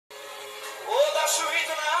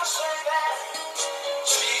say that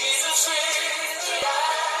Jesus is the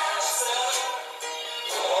answer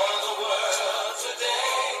for the world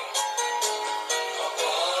today.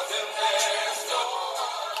 Above him there's no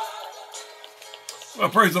other. Well,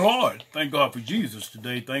 praise the Lord. Thank God for Jesus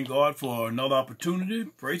today. Thank God for another opportunity,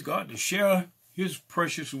 praise God, to share his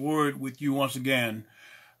precious word with you once again.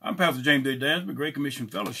 I'm Pastor James A. Dansby, Great Commission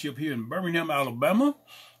Fellowship here in Birmingham, Alabama.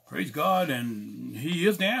 Praise God, and he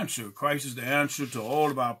is the answer. Christ is the answer to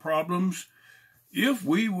all of our problems if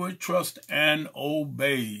we would trust and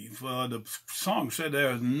obey. For the song said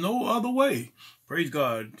there is no other way. Praise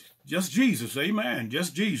God. Just Jesus. Amen.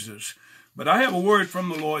 Just Jesus. But I have a word from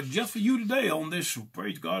the Lord just for you today on this,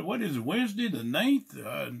 praise God, what is it, Wednesday the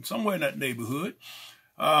 9th? Somewhere in that neighborhood.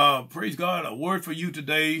 Praise God, a word for you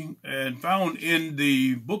today and found in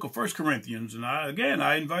the book of 1 Corinthians. And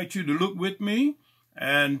I invite you to look with me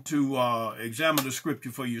and to examine the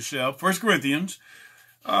scripture for yourself. 1 Corinthians,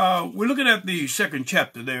 we're looking at the second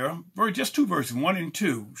chapter there, just two verses, 1 and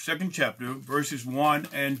 2. Second chapter, verses 1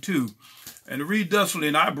 and 2. And to read thusly,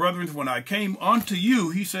 and I, brethren, when I came unto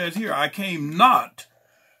you, he says here, I came not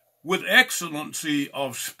with excellency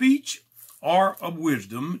of speech or of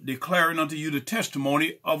wisdom, declaring unto you the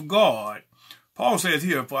testimony of God. Paul says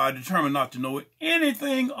here, for I determined not to know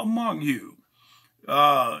anything among you,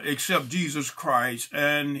 except Jesus Christ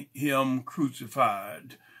and him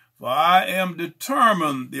crucified. For I am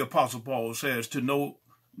determined, the Apostle Paul says, to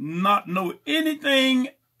not know anything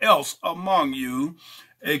else among you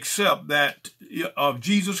except that of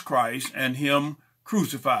Jesus Christ and him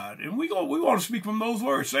crucified. And we want to speak from those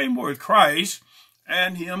words, same words, Christ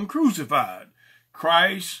and him crucified.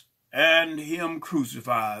 Christ and him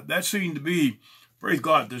crucified. That seemed to be, praise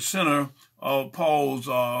God, the center of Paul's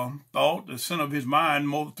thought, the center of his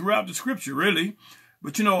mind throughout the scripture, really.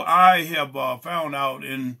 But, you know, I have found out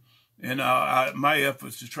in my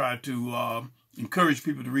efforts to try to encourage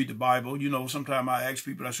people to read the Bible. You know, sometimes I ask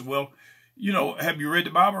people, I said, well, you know, have you read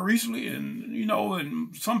the Bible recently? And, you know,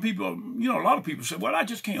 and some people, you know, a lot of people say, well, I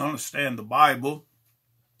just can't understand the Bible.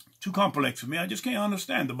 Too complex for me. I just can't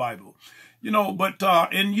understand the Bible. You know, but,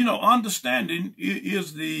 and, you know, understanding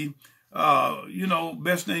is the, you know,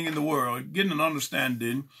 best thing in the world, getting an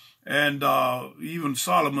understanding. And even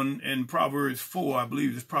Solomon in Proverbs 4, I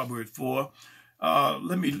believe it's Proverbs 4.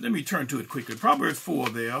 Let me turn to it quickly. Proverbs 4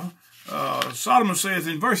 there. Solomon says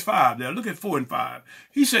in verse 5 there, look at 4 and 5.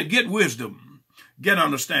 He said, get wisdom, get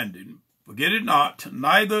understanding. Forget it not,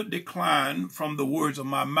 neither decline from the words of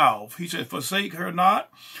my mouth. He said, forsake her not,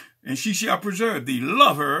 and she shall preserve thee.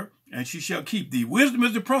 Love her, and she shall keep thee. Wisdom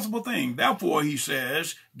is the principal thing. Therefore, he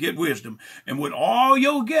says, get wisdom. And with all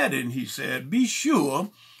your getting, he said, be sure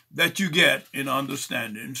that you get in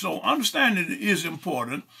understanding. So understanding is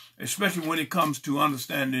important, especially when it comes to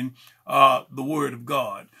understanding the word of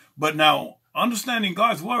God. But now, understanding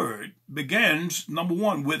God's word begins, number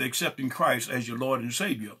one, with accepting Christ as your Lord and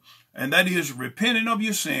Savior. And that is repenting of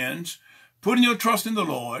your sins, putting your trust in the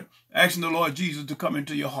Lord, asking the Lord Jesus to come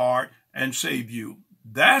into your heart and save you.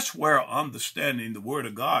 That's where understanding the word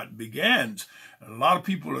of God begins. A lot of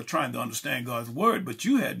people are trying to understand God's word, but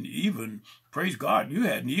you hadn't even, praise God, you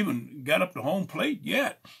hadn't even got up to home plate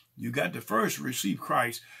yet. You got to first receive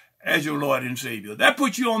Christ as your Lord and Savior. That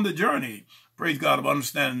puts you on the journey, praise God, of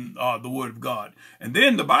understanding the word of God. And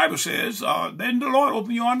then the Bible says, then the Lord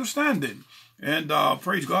open your understanding. And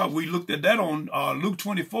praise God, we looked at that on Luke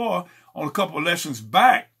 24 on a couple of lessons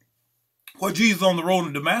back, where Jesus on the road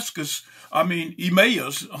to Damascus,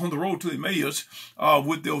 Emmaus, on the road to Emmaus,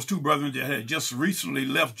 with those two brethren that had just recently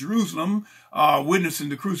left Jerusalem, witnessing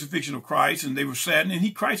the crucifixion of Christ, and they were saddened,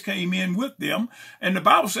 and Christ came in with them, and the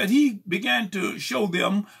Bible said he began to show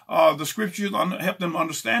them the scriptures, help them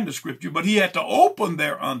understand the scripture, but he had to open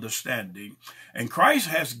their understanding. And Christ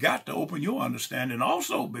has got to open your understanding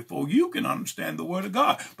also before you can understand the word of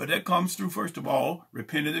God. But that comes through, first of all,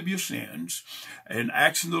 repenting of your sins and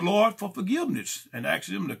asking the Lord for forgiveness and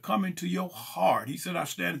asking him to come into your heart. He said, I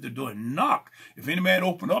stand at the door and knock. If any man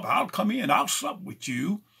open up, I'll come in, I'll sup with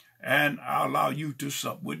you, and I'll allow you to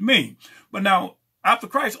sup with me. But now, after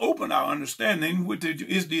Christ opened our understanding, which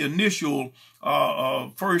is the initial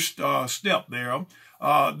first step there,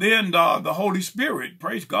 then the Holy Spirit,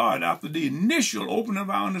 praise God, after the initial opening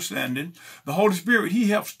of our understanding, the Holy Spirit, he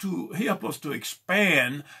helps us to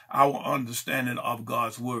expand our understanding of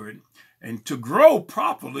God's word. And to grow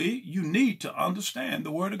properly, you need to understand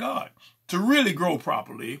the word of God. To really grow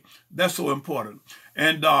properly, that's so important.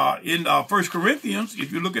 And in 1 Corinthians,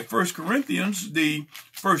 if you look at 1 Corinthians, the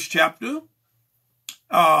first chapter,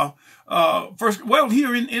 here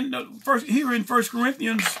in 1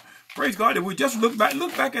 Corinthians, Praise God. If we just look back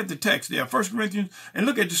at the text there, 1 Corinthians, and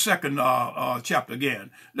look at the second chapter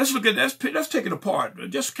again. Let's look at let's take it apart.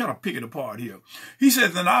 Just kind of pick it apart here. He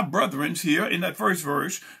says, and our brethren here in that first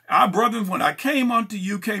verse, our brethren, when I came unto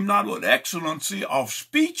you, came not with excellency of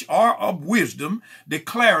speech or of wisdom,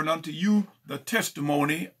 declaring unto you the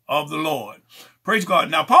testimony of the Lord. Praise God.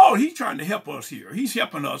 Now, Paul, he's trying to help us here. He's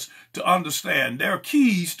helping us to understand. There are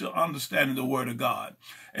keys to understanding the word of God.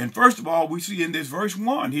 And first of all, we see in this verse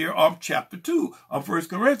 1 here of chapter 2 of 1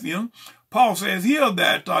 Corinthians, Paul says here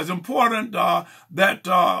that it's important that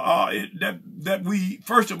we,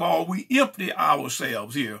 first of all, we empty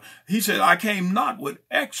ourselves here. He said, I came not with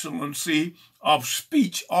excellency of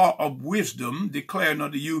speech or of wisdom, declaring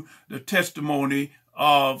unto you the testimony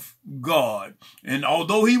of God. And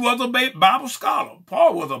although he was a Bible scholar,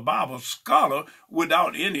 Paul was a Bible scholar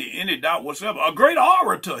without any doubt whatsoever. A great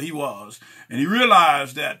orator he was. And he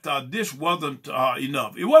realized that this wasn't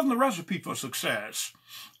enough. It wasn't a recipe for success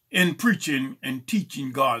in preaching and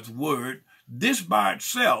teaching God's word. This by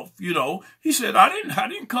itself, he said, I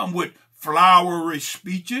didn't come with flowery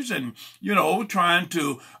speeches and, trying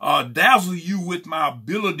to dazzle you with my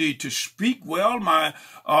ability to speak well, my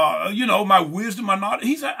wisdom or not.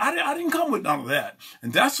 He said, I didn't come with none of that.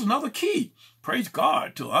 And that's another key, praise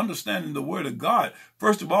God, to understanding the word of God.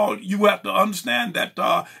 First of all, you have to understand that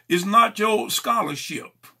it's not your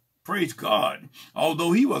scholarship. Praise God.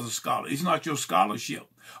 Although he was a scholar, it's not your scholarship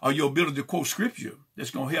or your ability to quote scripture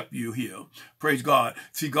that's going to help you here. Praise God.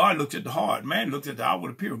 See, God looks at the heart. Man looks at the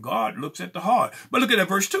outward appearance. God looks at the heart. But look at that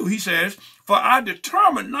verse 2. He says, for I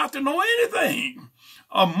determined not to know anything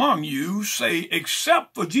among you, say,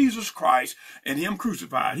 except for Jesus Christ and him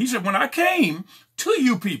crucified. He said, when I came to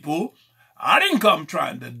you people, I didn't come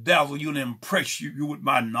trying to dazzle you and impress you with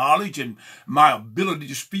my knowledge and my ability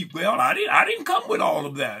to speak well. I didn't come with all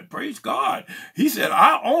of that. Praise God. He said,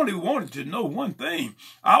 I only wanted to know one thing.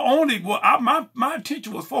 My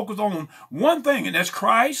attention was focused on one thing, and that's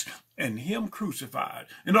Christ and him crucified.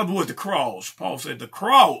 In other words, the cross. Paul said the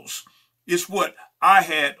cross is what I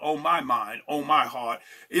had on my mind, on my heart.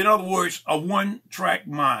 In other words, a one-track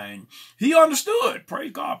mind. He understood.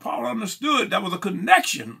 Praise God. Paul understood there was a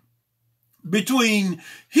connection between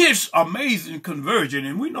his amazing conversion,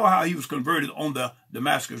 and we know how he was converted on the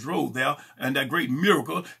Damascus Road there, and that great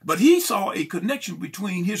miracle, but he saw a connection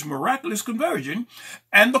between his miraculous conversion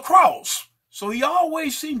and the cross. So he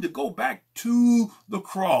always seemed to go back to the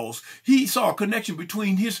cross. He saw a connection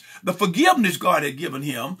between the forgiveness God had given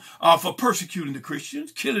him for persecuting the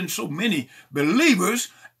Christians, killing so many believers,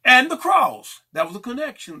 and the cross. That was a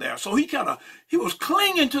connection there. So he was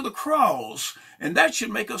clinging to the cross, and that should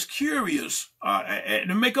make us curious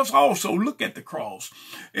and make us also look at the cross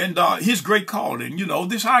and his great calling,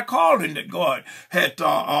 this high calling that God had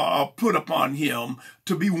put upon him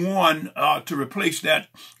to be one to replace that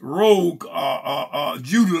rogue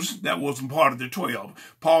Judas that wasn't part of the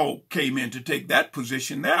 12. Paul came in to take that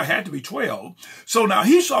position. There had to be 12. So now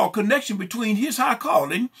he saw a connection between his high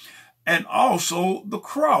calling and also the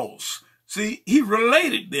cross. See, he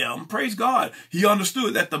related them, praise God. He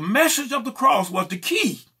understood that the message of the cross was the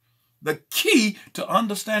key to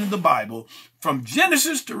understanding the Bible from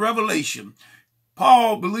Genesis to Revelation.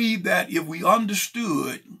 Paul believed that if we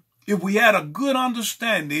had a good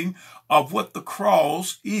understanding of what the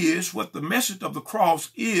cross is, what the message of the cross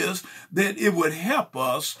is, then it would help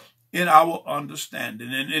us in our understanding.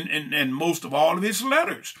 And most of all of his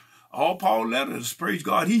letters, all Paul's letters, praise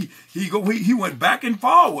God, he went back and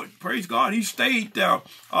forward, praise God. He stayed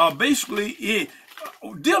basically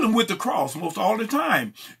dealing with the cross most all the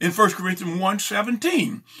time. In 1 Corinthians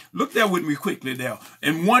 1:17, look there with me quickly there.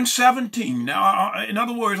 In 1:17, now, in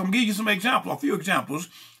other words, I'm going to give you some examples, a few examples.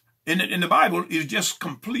 In the Bible is just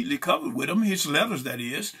completely covered with them, his letters, that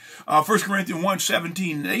is. 1 Corinthians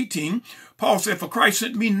 1:17 and 18, Paul said, for Christ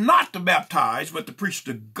sent me not to baptize, but to preach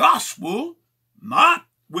the gospel, not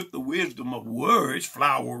with the wisdom of words,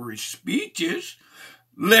 flowery speeches,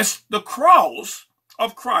 lest the cross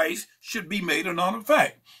of Christ should be made of none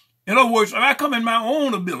effect. In other words, if I come in my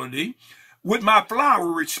own ability with my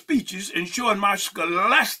flowery speeches and showing my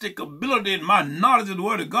scholastic ability and my knowledge of the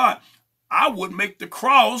word of God, I would make the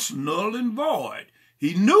cross null and void.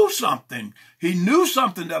 He knew something. He knew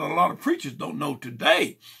something that a lot of preachers don't know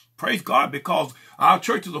today. Praise God, because our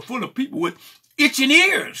churches are full of people with itching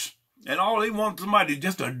ears. And all they want somebody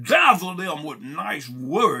just to dazzle them with nice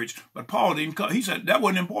words. But Paul didn't come. He said that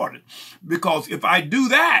wasn't important. Because if I do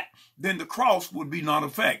that, then the cross would be non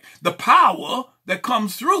effect. The power that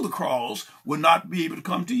comes through the cross will not be able to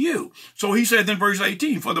come to you. So he said in verse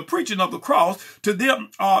 18, for the preaching of the cross to them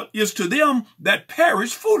is to them that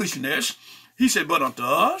perish foolishness. He said, but unto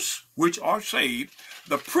us which are saved,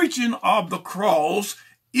 the preaching of the cross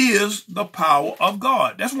is the power of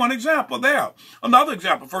God. That's one example there. Another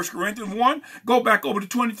example, 1 Corinthians 1, go back over to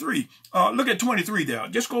 23. Look at 23 there.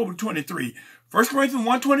 Just go over to 23. 1 Corinthians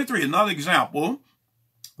 1:23, another example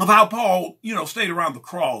of how Paul, stayed around the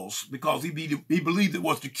cross because he believed it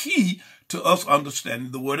was the key to us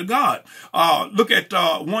understanding the word of God. Look at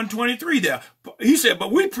 1:23 there. He said,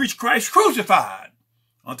 but we preach Christ crucified,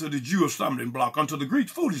 unto the Jew a stumbling block, unto the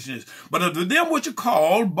Greeks foolishness. But unto them which are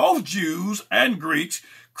called, both Jews and Greeks,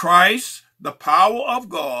 Christ, the power of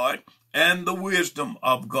God and the wisdom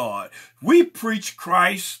of God. We preach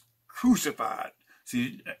Christ crucified.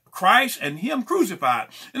 See, Christ and him crucified.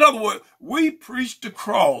 In other words, we preach the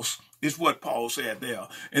cross, is what Paul said there.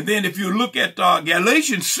 And then if you look at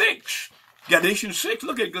Galatians 6,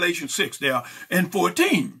 look at Galatians 6 there and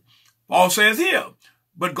 14. Paul says here,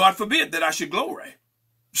 but God forbid that I should glory,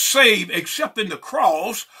 save except in the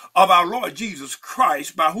cross of our Lord Jesus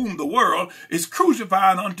Christ, by whom the world is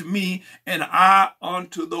crucified unto me and I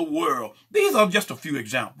unto the world. These are just a few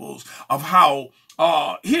examples of how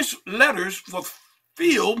his letters were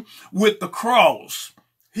filled with the cross.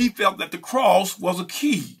 He felt that the cross was a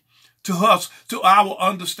key to us, to our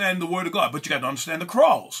understanding the word of God. But you got to understand the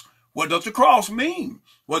cross. What does the cross mean?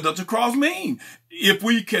 What does the cross mean? If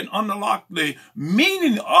we can unlock the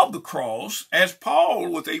meaning of the cross, as Paul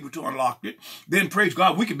was able to unlock it, then praise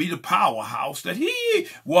God, we can be the powerhouse that he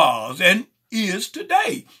was and is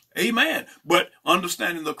today. Amen. But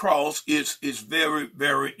understanding the cross is very,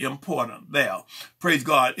 very important there. Praise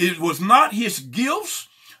God. It was not his gifts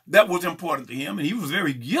that was important to him, and he was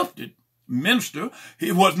very gifted minister.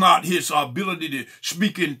 It was not his ability to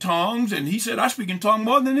speak in tongues, and he said, I speak in tongues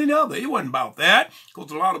more than any other. It wasn't about that,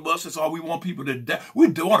 because a lot of us, that's all we want people to, we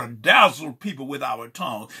want to dazzle people with our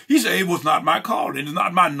tongues. He said, it was not my calling, it's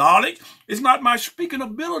not my knowledge, it's not my speaking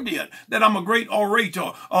ability that I'm a great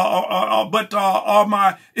orator,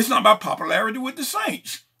 it's not my popularity with the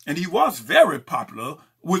saints. And he was very popular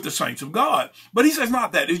with the saints of God. But he says,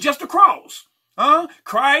 not that, it's just a cross.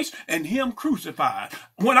 Christ and him crucified.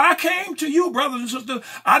 When I came to you, brothers and sisters,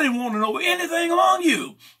 I didn't want to know anything among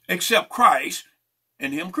you except Christ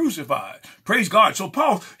and him crucified. Praise God. So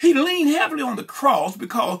Paul, he leaned heavily on the cross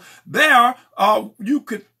because there you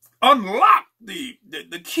could unlock the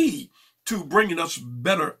key to bringing us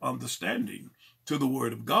better understanding to the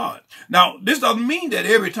word of God. Now, this doesn't mean that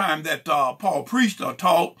every time that Paul preached or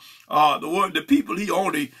taught the people, he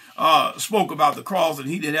only spoke about the cross and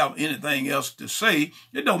he didn't have anything else to say.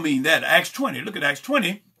 It don't mean that. Acts 20, look at Acts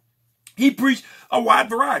 20. He preached a wide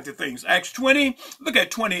variety of things. Acts 20, look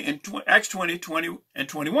at Acts 20, 20 and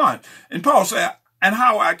 21. And Paul said, and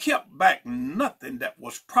how I kept back nothing that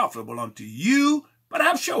was profitable unto you, but I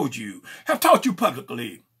have showed you, have taught you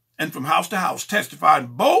publicly, and from house to house, testifying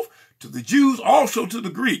both to the Jews, also to the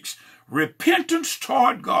Greeks, repentance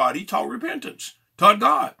toward God. He taught repentance toward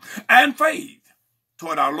God, and faith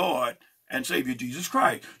toward our Lord and Savior Jesus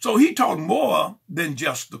Christ. So he taught more than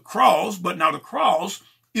just the cross, but now the cross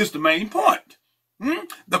is the main point.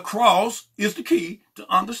 The cross is the key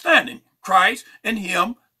to understanding Christ and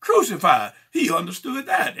him crucified. He understood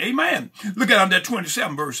that. Amen. Look at that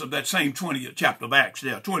 27th verse of that same 20th chapter of Acts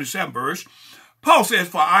there, 27th verse. Paul says,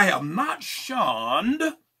 for I have not shunned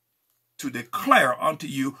to declare unto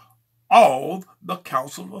you all the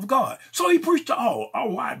counsel of God. So he preached to a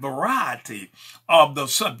wide variety of the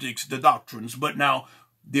subjects, the doctrines. But now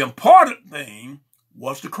the important thing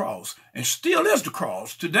was the cross, and still is the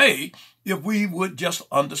cross today, if we would just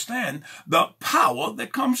understand the power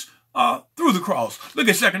that comes through the cross. Look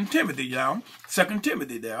at 2 Timothy now. 2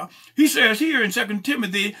 Timothy there. He says here in 2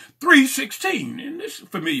 Timothy 3:16, in this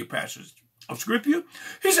familiar passage of Scripture,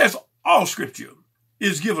 he says, all Scripture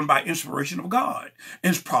is given by inspiration of God,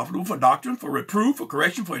 and is profitable for doctrine, for reproof, for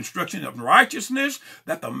correction, for instruction of righteousness,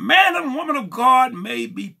 that the man and woman of God may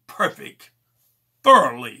be perfect,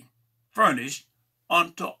 thoroughly furnished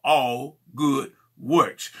unto all good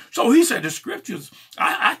works. So he said the Scriptures,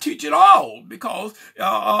 I teach it all because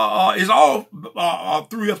it's all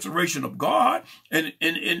through inspiration of God, and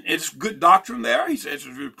it's good doctrine there. He says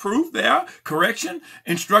it's reproof there, correction,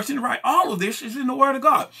 instruction, right? All of this is in the Word of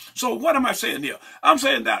God. So what am I saying here? I'm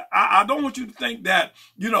saying that I don't want you to think that,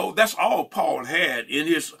 that's all Paul had in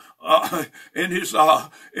his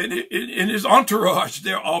entourage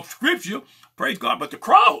there of Scripture. Praise God. But the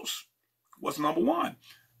cross was number one.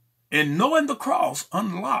 And knowing the cross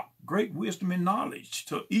unlocked great wisdom and knowledge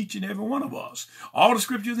to each and every one of us. All the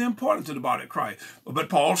Scriptures are important to the body of Christ. But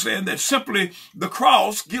Paul saying that simply the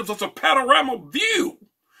cross gives us a panorama view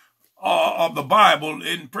of the Bible,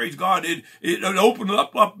 and praise God, it opened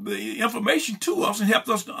up the information to us and helped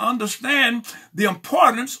us to understand the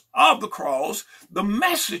importance of the cross, the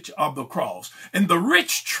message of the cross, and the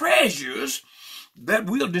rich treasures that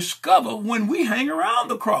we'll discover when we hang around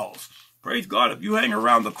the cross. Praise God, if you hang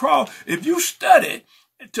around the cross, if you study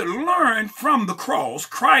to learn from the cross,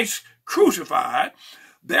 Christ crucified,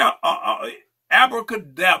 there are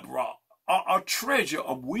abracadabra, a treasure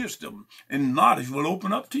of wisdom and knowledge will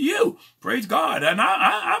open up to you. Praise God. And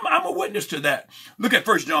I'm a witness to that. Look at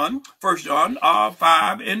 1 John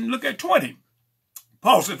 5 and look at 20.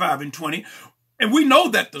 Paul said 5 and 20. And we know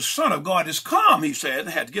that the Son of God is come, he said,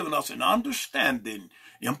 has given us an understanding,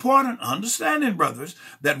 important understanding, brothers,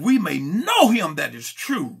 that we may know him that is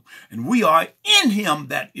true. And we are in him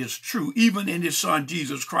that is true, even in his Son,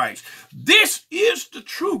 Jesus Christ. This is the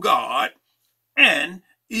true God and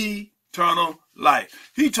eternal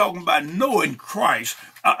life. He's talking about knowing Christ,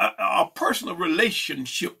 a personal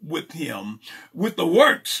relationship with him, with the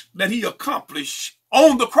works that he accomplished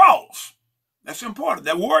on the cross. That's important.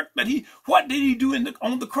 That work that what did he do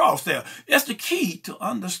on the cross there? That's the key to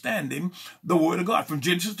understanding the word of God from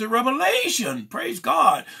Genesis to Revelation. Praise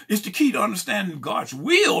God. It's the key to understanding God's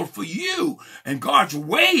will for you and God's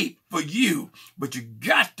way for you. But you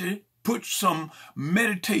got to put some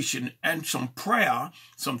meditation and some prayer,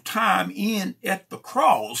 some time in at the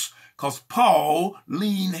cross, because Paul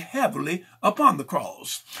leaned heavily upon the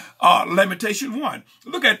cross. Lamentation 1.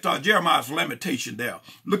 Look at Jeremiah's lamentation there.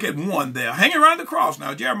 Look at 1 there. Hang around the cross.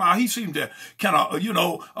 Now, Jeremiah, he seemed to kind of,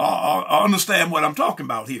 understand what I'm talking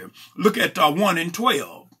about here. Look at 1 and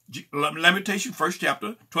 12. Lamentation, 1st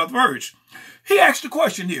chapter, 12th verse. He asked a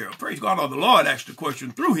question here. Praise God, or the Lord asked a question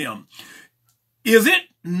through him. Is it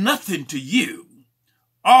nothing to you,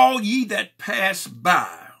 all ye that pass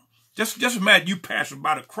by? Just imagine you passing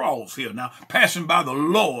by the cross here now, passing by the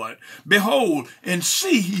Lord. Behold and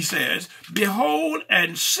see, he says, behold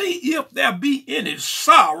and see if there be any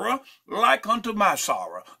sorrow like unto my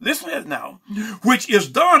sorrow. Listen to it now. Which is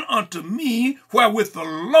done unto me, wherewith the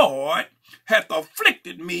Lord hath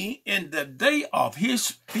afflicted me in the day of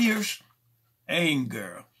his fierce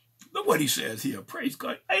anger. Look what he says here. Praise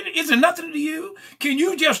God. Is it nothing to you? Can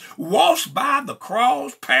you just walk by the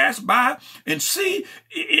cross, pass by, and see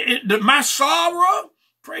my sorrow?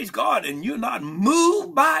 Praise God. And you're not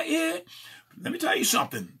moved by it? Let me tell you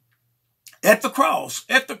something. At the cross,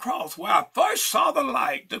 where I first saw the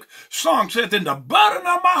light, the song says, then the burden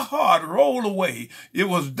of my heart rolled away. It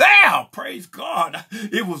was there, praise God.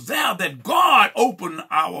 It was there that God opened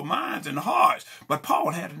our minds and hearts. But Paul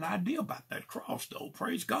had an idea about that cross, though,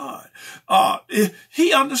 praise God.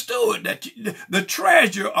 He understood that the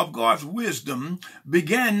treasure of God's wisdom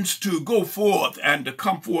begins to go forth and to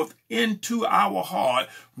come forth into our heart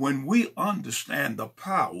when we understand the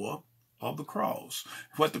power of the cross,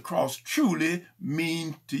 what the cross truly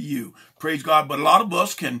means to you. Praise God. But a lot of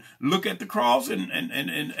us can look at the cross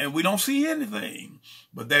and we don't see anything.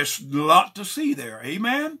 But there's a lot to see there.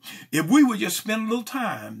 Amen. If we would just spend a little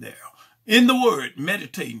time there in the word,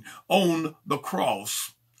 meditating on the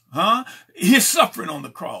cross, his suffering on the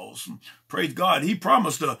cross. Praise God. He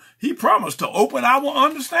promised to open our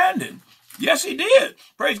understanding. Yes, he did.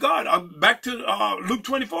 Praise God. Back to Luke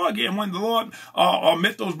 24 again, when the Lord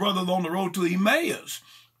met those brothers on the road to Emmaus.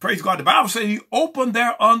 Praise God. The Bible says he opened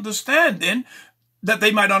their understanding that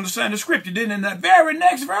they might understand the scripture. Then in that very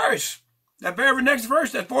next verse, that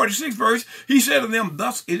 46th verse, he said to them,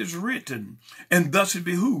 thus it is written, and thus it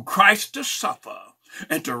behooved Christ to suffer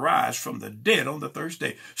and to rise from the dead on the third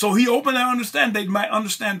day. So he opened their understanding, they might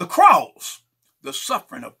understand the cross, the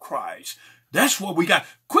suffering of Christ. That's what we got.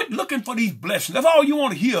 Quit looking for these blessings. That's all you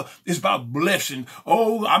want to hear is about blessing.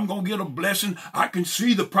 Oh, I'm going to get a blessing. I can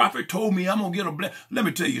see the prophet told me I'm going to get a blessing. Let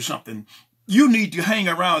me tell you something. You need to hang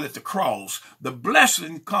around at the cross. The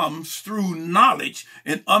blessing comes through knowledge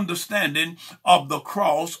and understanding of the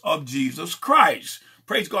cross of Jesus Christ.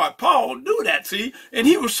 Praise God. Paul knew that, see, and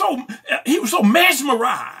he was so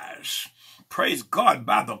mesmerized. Praise God,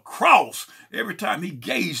 by the cross. Every time he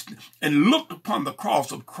gazed and looked upon the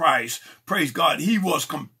cross of Christ, praise God, he was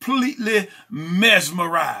completely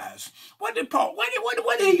mesmerized. What did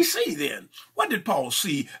he see then? What did Paul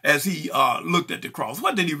see as he looked at the cross?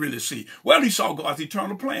 What did he really see? Well, he saw God's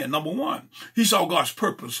eternal plan, number one. He saw God's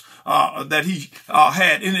purpose that he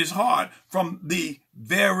had in his heart from the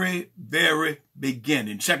very, very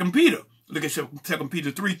beginning. 2 Peter. Look at 2 Peter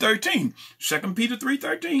 3:13. 2 Peter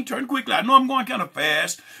 3:13. Turn quickly. I know I'm going kind of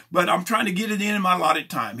fast, but I'm trying to get it in my allotted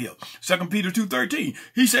time here. 2 Peter 2:13.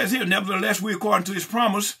 He says here, nevertheless, we, according to his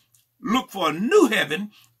promise, look for a new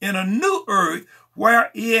heaven and a new earth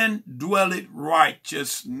wherein dwelleth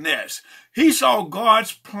righteousness. He saw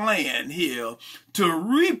God's plan here to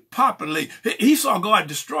repopulate. He saw God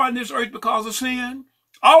destroying this earth because of sin.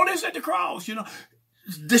 All this at the cross,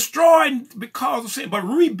 destroying because of sin, but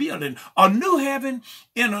rebuilding a new heaven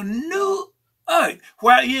and a new earth,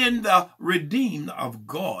 wherein the redeemed of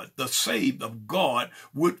God, the saved of God,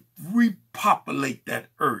 would repopulate that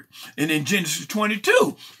earth. And in Genesis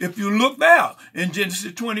 22, if you look there, in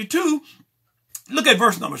Genesis 22, look at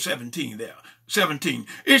verse number 17 there. 17.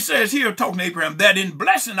 It says here, talking to Abraham, that in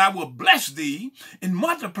blessing I will bless thee, in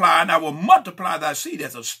multiplying I will multiply thy seed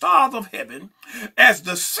as the stars of heaven, as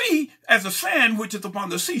the sea, as the sand which is upon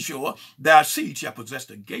the seashore, thy seed shall possess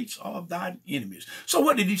the gates of thine enemies. So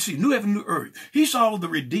what did he see? New heaven, new earth. He saw the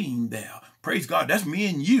redeemed there. Praise God. That's me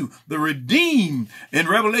and you, the redeemed. In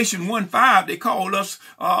Revelation 1:5, they call us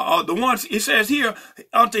the ones, it says here,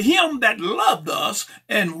 unto him that loved us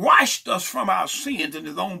and washed us from our sins in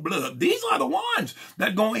his own blood. These are the ones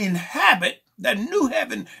that going to inhabit that new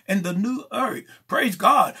heaven and the new earth. Praise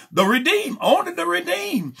God. The redeemed, only the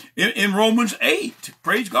redeemed. In Romans 8,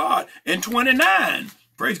 praise God, in 29,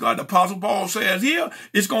 praise God, the Apostle Paul says here,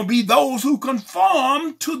 it's going to be those who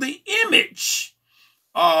conform to the image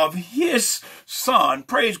of his son,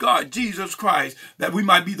 praise God, Jesus Christ, that he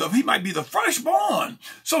might be the firstborn.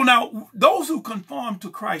 So now, those who conform to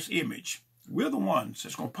Christ's image, we're the ones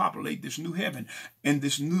that's going to populate this new heaven and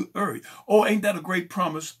this new earth. Oh, ain't that a great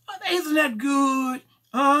promise? Isn't that good?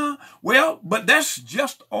 Well, but that's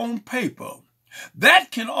just on paper.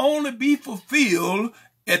 That can only be fulfilled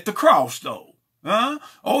at the cross, though.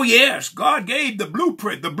 Oh, yes, God gave the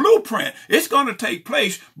blueprint. The blueprint, it's going to take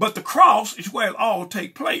place, but the cross is where it all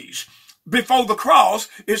take place. Before the cross,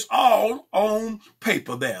 it's all on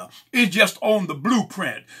paper there. It's just on the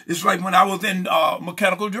blueprint. It's like when I was in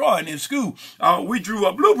mechanical drawing in school. We drew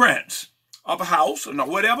up blueprints of a house or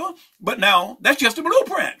whatever, but now that's just a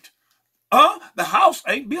blueprint. The house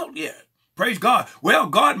ain't built yet. Praise God. Well,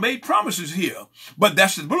 God made promises here, but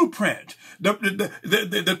that's the blueprint.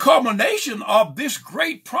 The culmination of this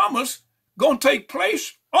great promise going to take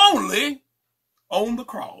place only on the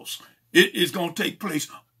cross. It is going to take place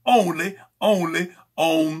only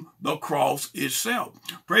on the cross itself.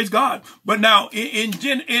 Praise God. But now in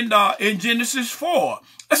Genesis 4,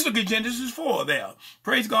 let's look at Genesis 4 there.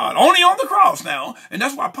 Praise God. Only on the cross now. And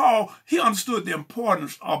that's why Paul, he understood the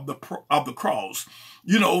importance of the cross.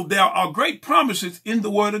 There are great promises in the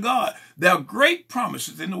Word of God. There are great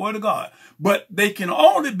promises in the Word of God, but they can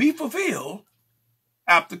only be fulfilled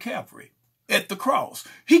after Calvary, at the cross.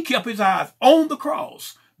 He kept his eyes on the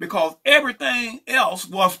cross because everything else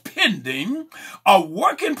was pending, a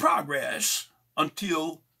work in progress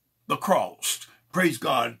until the cross. Praise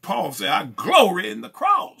God. Paul said, I glory in the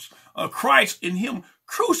cross of Christ, in him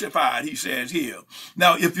crucified, he says here.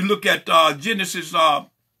 Now, if you look at Genesis 4:4,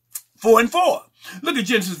 look at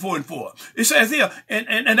Genesis 4:4. It says here,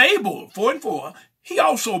 and Abel, 4:4, he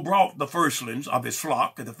also brought the firstlings of his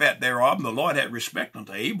flock and the fat thereof, and the Lord had respect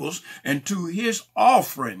unto Abel's and to his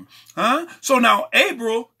offering. So now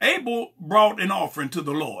Abel brought an offering to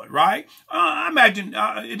the Lord, right? I imagine,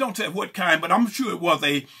 it don't say what kind, but I'm sure it was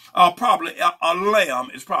probably a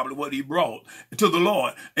lamb is probably what he brought to the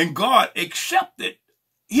Lord. And God accepted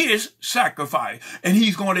his sacrifice, and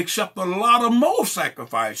he's going to accept a lot of more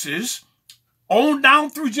sacrifices on down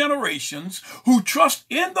through generations who trust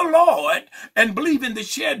in the Lord and believe in the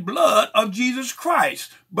shed blood of Jesus Christ.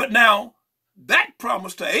 But now that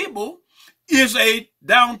promise to Abel is a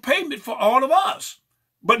down payment for all of us.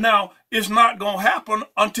 But now it's not going to happen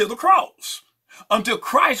until the cross. Until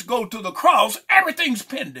Christ goes to the cross, everything's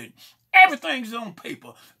pending. Everything's on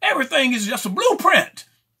paper. Everything is just a blueprint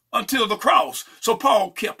until the cross. So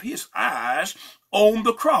Paul kept his eyes on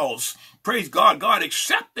the cross. Praise God. God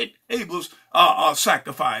accepted Abel's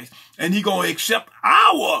sacrifice, and he's going to accept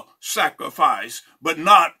our sacrifice, but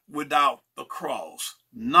not without the cross.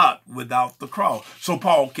 Not without the cross. So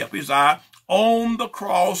Paul kept his eye on the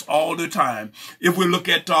cross all the time. If we look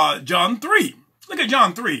at John 3, look at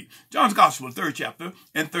John 3, John's Gospel, 3rd chapter,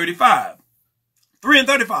 and 35. 3 and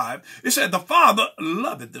 35, it said, the Father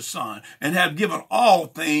loveth the Son, and hath given all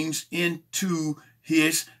things into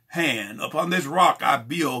his hand. Upon this rock I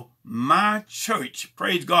build my church.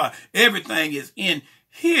 Praise God. Everything is in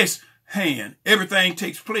his hand. Everything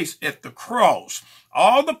takes place at the cross.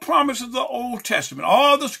 All the promises of the Old Testament,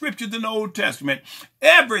 all the scriptures in the Old Testament,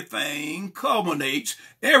 everything culminates,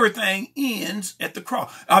 everything ends at the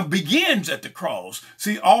cross, begins at the cross.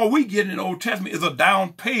 See, all we get in the Old Testament is a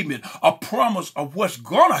down payment, a promise of what's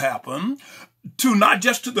going to happen to not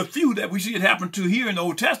just to the few that we see it happen to here in the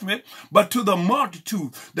Old Testament, but to the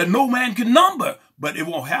multitude that no man can number. But it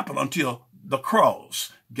won't happen until the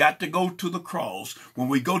cross. Got to go to the cross. When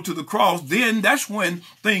we go to the cross, then that's when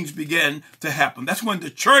things begin to happen. That's when the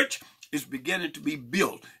church is beginning to be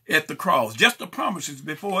built at the cross. Just the promises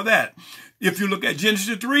before that. If you look at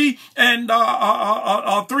Genesis 3 and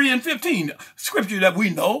 3 and 15, scripture that we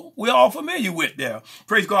know, we're all familiar with there.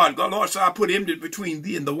 Praise God. God, Lord, so I put enmity between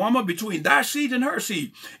thee and the woman, between thy seed and her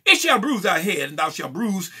seed. It shall bruise thy head, and thou shalt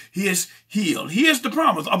bruise his heel. Here's the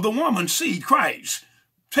promise of the woman's seed, Christ.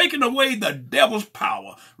 Taking away the devil's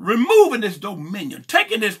power, removing his dominion,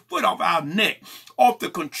 taking his foot off our neck, off the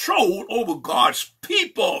control over God's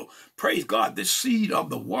people. Praise God, this seed of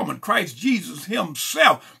the woman, Christ Jesus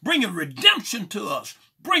himself, bringing redemption to us,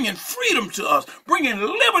 bringing freedom to us, bringing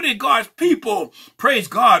liberty to God's people. Praise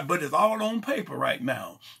God, but it's all on paper right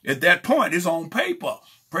now. At that point, it's on paper.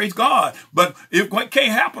 Praise God. But it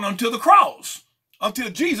can't happen until the cross. Until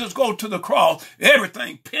Jesus goes to the cross,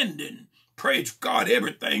 everything pending. Praise God,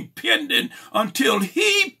 everything pending until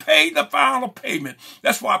he paid the final payment.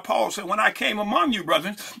 That's why Paul said, when I came among you,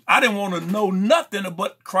 brothers, I didn't want to know nothing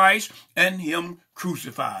but Christ and him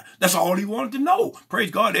crucified. That's all he wanted to know. Praise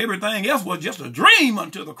God, everything else was just a dream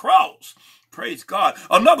until the cross. Praise God.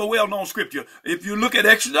 Another well-known scripture, if you look at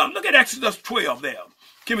Exodus 12 there.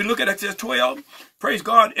 Can we look at Exodus 12? Praise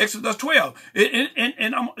God, Exodus 12.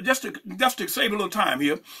 And I'm just to save a little time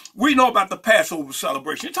here, we know about the Passover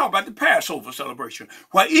celebration. It's talk about the Passover celebration,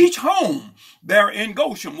 where each home there in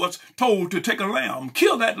Goshen was told to take a lamb,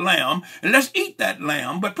 kill that lamb, and let's eat that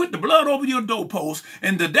lamb, but put the blood over your doorpost,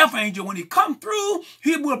 and the death angel, when he come through,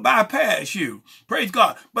 he will bypass you. Praise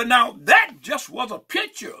God. But now that just was a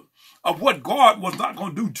picture of what God was not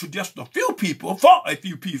going to do to just a few people,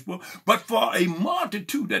 but for a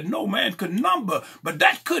multitude that no man could number. But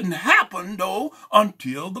that couldn't happen, though,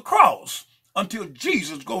 until the cross, until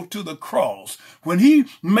Jesus goes to the cross. When he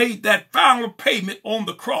made that final payment on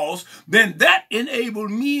the cross, then that enabled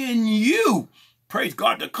me and you, praise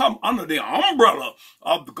God, to come under the umbrella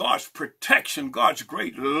of God's protection, God's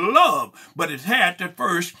great love. But it had to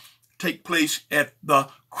first take place at the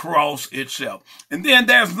cross itself. And then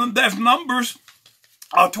there's Numbers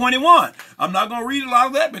 21. I'm not going to read a lot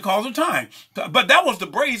of that because of time. But that was the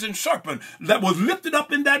brazen serpent that was lifted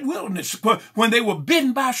up in that wilderness. When they were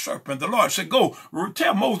bitten by a serpent, the Lord said, go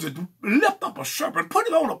tell Moses, lift up a serpent, put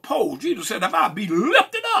it on a pole. Jesus said, if I be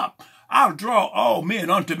lifted up, I'll draw all men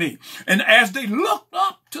unto me. And as they looked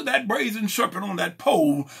up to that brazen serpent on that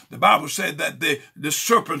pole, the Bible said that the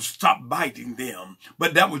serpent stopped biting them.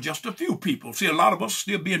 But that was just a few people. See, a lot of us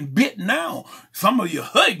still being bit now. Some of you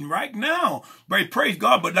hurting right now. Praise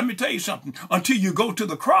God. But let me tell you something. Until you go to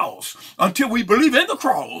the cross, until we believe in the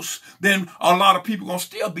cross, then a lot of people are going to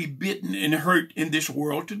still be bitten and hurt in this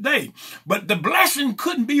world today. But the blessing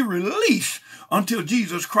couldn't be released until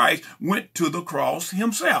Jesus Christ went to the cross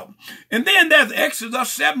himself. And then there's Exodus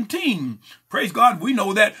 17. Praise God, we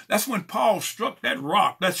know that that's when Paul struck that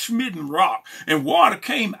rock, that smitten rock, and water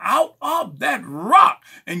came out of that rock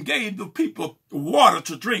and gave the people water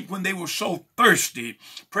to drink when they were so thirsty.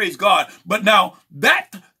 Praise God. But now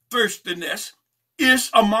that thirstiness is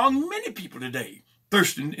among many people today.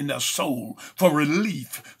 Thirsting in their soul for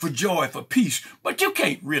relief, for joy, for peace. But you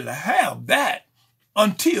can't really have that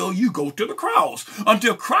until you go to the cross.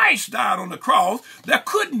 Until Christ died on the cross, there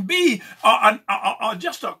couldn't be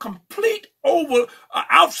just a complete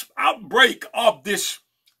outbreak of this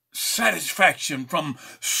satisfaction from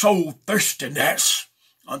soul thirstiness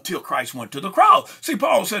until Christ went to the cross. See,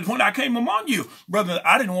 Paul said, when I came among you, brother,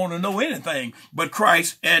 I didn't want to know anything but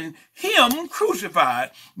Christ and him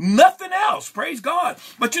crucified, nothing else. Praise God.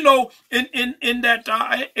 But you know,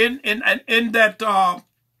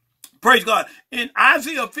 praise God. In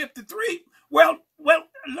Isaiah 53,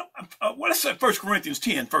 let's say 1 Corinthians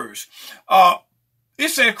 10 first. It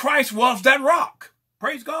said Christ was that rock.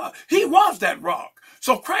 Praise God. He was that rock.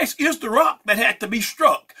 So Christ is the rock that had to be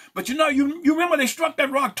struck. But you know, you remember they struck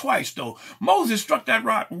that rock twice, though. Moses struck that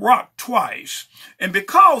rock twice. And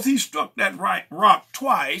because he struck that rock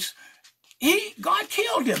twice, God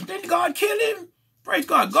killed him. Didn't God kill him? Praise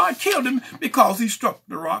God. God killed him because he struck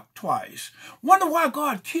the rock twice. Wonder why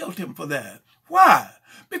God killed him for that. Why?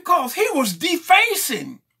 Because he was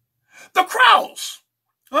defacing the cross.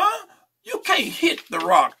 Huh? You can't hit the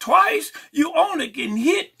rock twice. You only can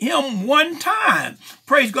hit him one time.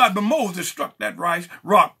 Praise God. But Moses struck that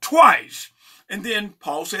rock twice. And then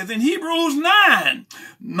Paul says in Hebrews 9,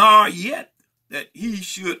 nor yet that he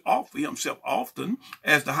should offer himself often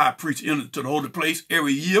as the high priest entered to the holy place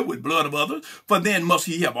every year with blood of others, for then must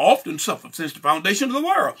he have often suffered since the foundation of the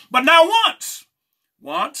world. But now once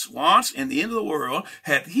in the end of the world,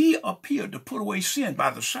 hath he appeared to put away sin by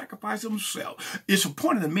the sacrifice of himself. It's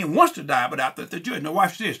appointed that men once to die, but after the judgment. Now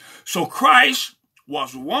watch this. So Christ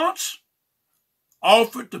was once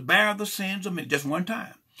offered to bear the sins of men, just one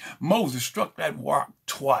time. Moses struck that rock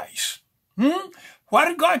twice. Why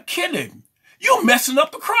did God kill him? You messing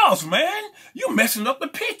up the cross, man. You messing up the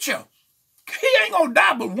picture. He ain't gonna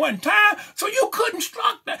die but one time, so you couldn't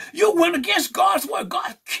struck that. You went against God's word.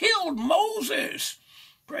 God killed Moses.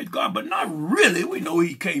 Praise God, but not really. We know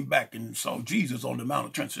he came back and saw Jesus on the Mount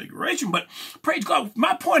of Transfiguration, but praise God,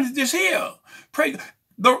 my point is this here. Praise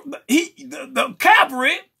the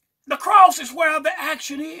Calvary, the cross is where the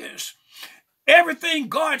action is. Everything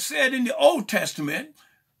God said in the Old Testament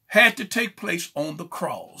had to take place on the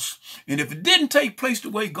cross. And if it didn't take place the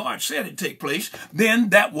way God said it take place, then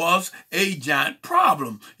that was a giant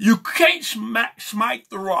problem. You can't smite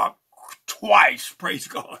the rock twice, praise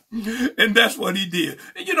God. And that's what he did.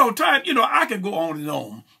 And I can go on and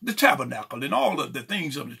on. The tabernacle and all of the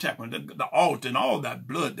things of the tabernacle, the altar and all that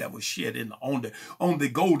blood that was shed on the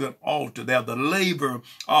golden altar there, the laver,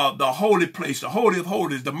 the holy place, the holy of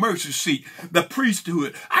holies, the mercy seat, the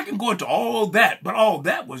priesthood. I can go into all that, but all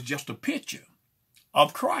that was just a picture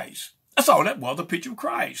of Christ. That's all that was, a picture of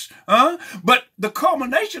Christ. But the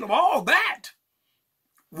culmination of all that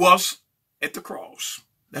was at the cross.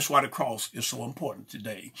 That's why the cross is so important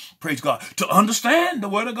today. Praise God. To understand the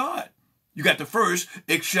word of God, you got to first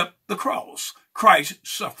accept the cross. Christ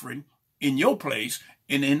suffering in your place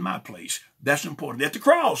and in my place. That's important. At the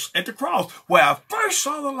cross, where I first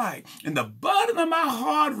saw the light and the burden of my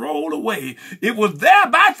heart rolled away, it was there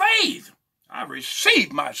by faith. I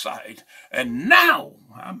received my sight, and now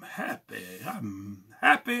I'm happy. I'm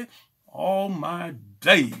happy all my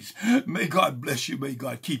days. May God bless you. May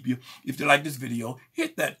God keep you. If you like this video,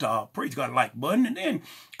 hit that praise God like button, and then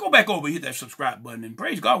go back over and hit that subscribe button. And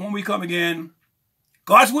praise God, when we come again,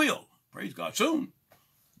 God's will, praise God, soon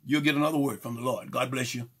you'll get another word from the Lord. God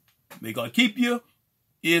bless you. May God keep you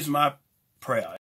is my prayer.